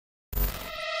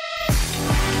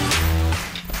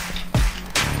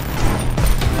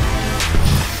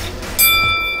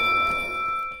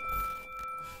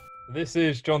This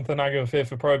is Jonathan Agamfir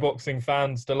for Pro Boxing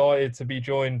Fans. Delighted to be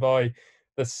joined by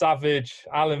the savage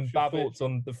Alen Babic. Thoughts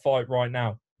on the fight right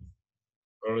now?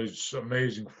 Well, it's an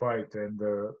amazing fight, and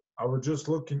I was just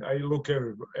looking. I look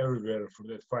everywhere for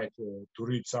that fight to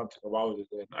read something about it,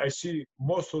 and I see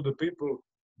most of the people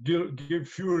give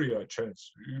Fury a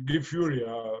chance, give Fury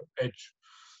a edge,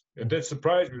 and that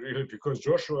surprised me really because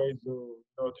Joshua is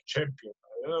the champion.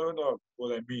 I don't know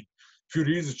what I mean.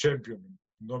 Fury is a champion,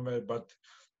 no matter, but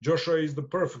Joshua is the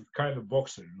perfect kind of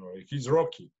boxer. He's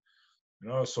Rocky.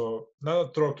 So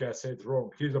not Rocky. I said wrong.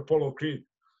 He's Apollo Creed.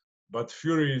 But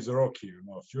Fury is Rocky,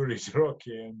 Fury is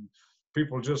Rocky, and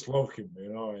people just love him,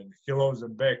 and he loves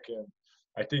them back. And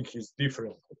I think he's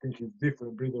different. I think he's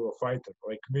different breed of a fighter,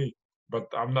 like me. But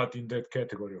I'm not in that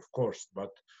category, of course. But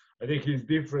I think he's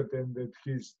different, and that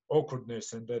his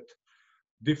awkwardness and that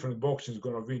different boxing is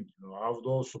gonna win. I would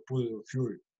also put it on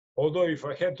Fury. Although if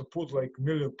I had to put like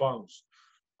 £1,000,000,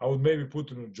 I would maybe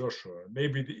put it on Joshua.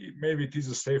 Maybe it is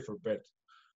a safer bet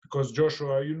because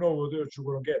Joshua, you know what you're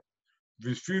gonna get.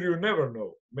 With Fury, you never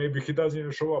know. Maybe he doesn't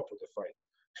even show up at the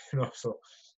fight. So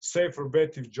safer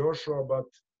bet is Joshua, but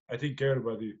I think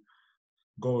everybody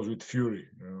goes with Fury.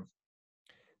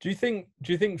 Do you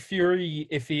think Fury,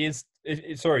 if he is,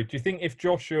 sorry, do you think if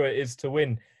Joshua is to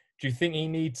win, do you think he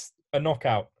needs a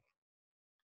knockout?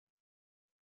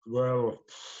 Well,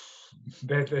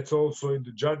 that's also in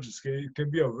the judges. It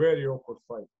can be a very awkward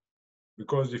fight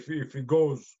because if it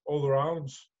goes all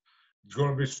rounds, it's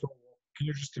gonna be so. Can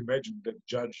you just imagine that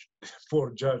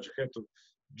poor judge had to.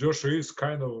 Joshua is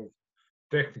kind of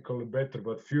technically better,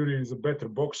 but Fury is a better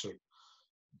boxer.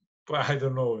 But I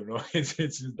don't know, it's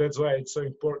that's why it's so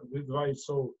important. That's why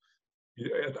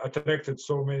it attracted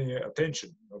so many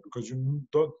attention, because you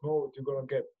don't know what you're gonna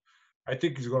get. I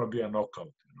think it's gonna be a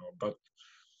knockout, but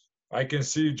I can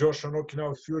see Joshua knocking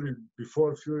out Fury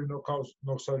before Fury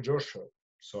knocks out Joshua.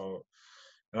 So,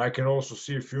 and I can also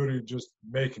see Fury just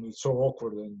making it so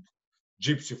awkward and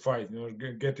gypsy fight,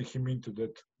 getting him into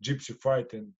that gypsy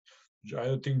fight, and I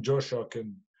don't think Joshua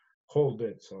can hold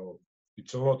that. So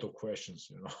it's a lot of questions,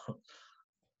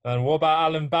 And what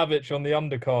about Alen Babic on the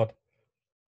undercard?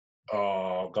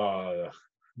 Oh God,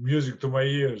 music to my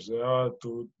ears.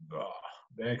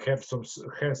 Then have some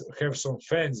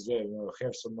fans there,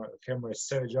 have my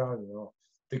Savage Army,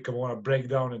 think I want to break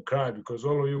down and cry because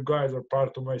all of you guys are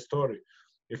part of my story.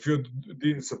 If you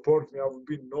didn't support me, I would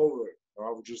be nowhere.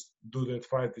 I would just do that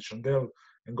fight with Chandel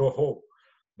and go home.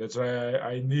 That's why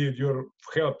I need your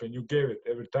help, and you gave it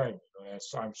every time.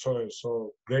 I'm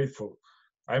so grateful.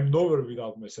 I'm nowhere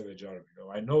without my Savage Army.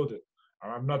 I know that.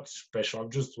 I'm not special.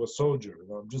 I'm just a soldier.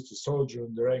 I'm just a soldier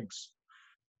in the ranks.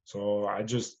 So I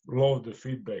just love the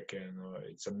feedback, and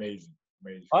it's amazing.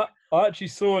 Amazing. I actually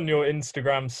saw on your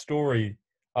Instagram story,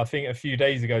 I think a few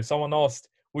days ago, someone asked,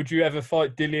 "Would you ever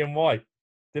fight Dillian Whyte?"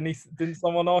 Didn't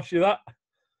someone ask you that?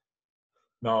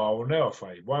 No, I will never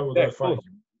fight. Why would I fight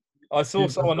him? I saw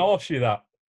someone ask you that.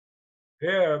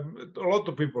 Yeah, a lot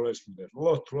of people ask me that. A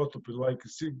lot of people. Like,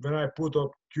 see, when I put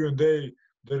up Q&A,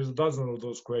 there's a dozen of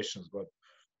those questions, but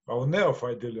I will never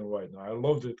fight Dillian Whyte. I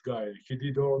love that guy. He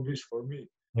did all this for me.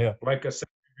 Yeah. Like I said,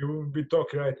 we wouldn't be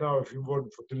talking right now if it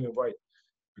weren't for Dillian Whyte.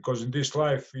 Because in this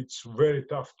life, it's very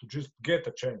tough to just get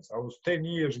a chance. I was 10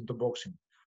 years into boxing.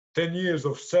 10 years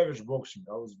of savage boxing.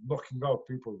 I was knocking out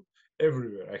people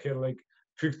everywhere. I had like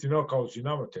 50 knockouts in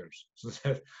amateurs.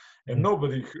 And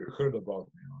nobody heard about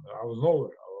me. I was nowhere.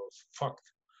 I was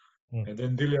fucked. And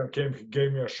then Dillian came, he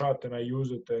gave me a shot, and I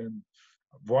used it. And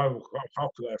how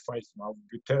could I fight him? I would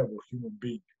be a terrible human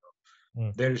being.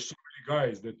 There is so many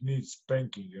guys that need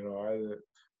spanking.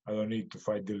 I don't need to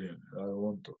fight Dillian. I don't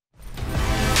want to.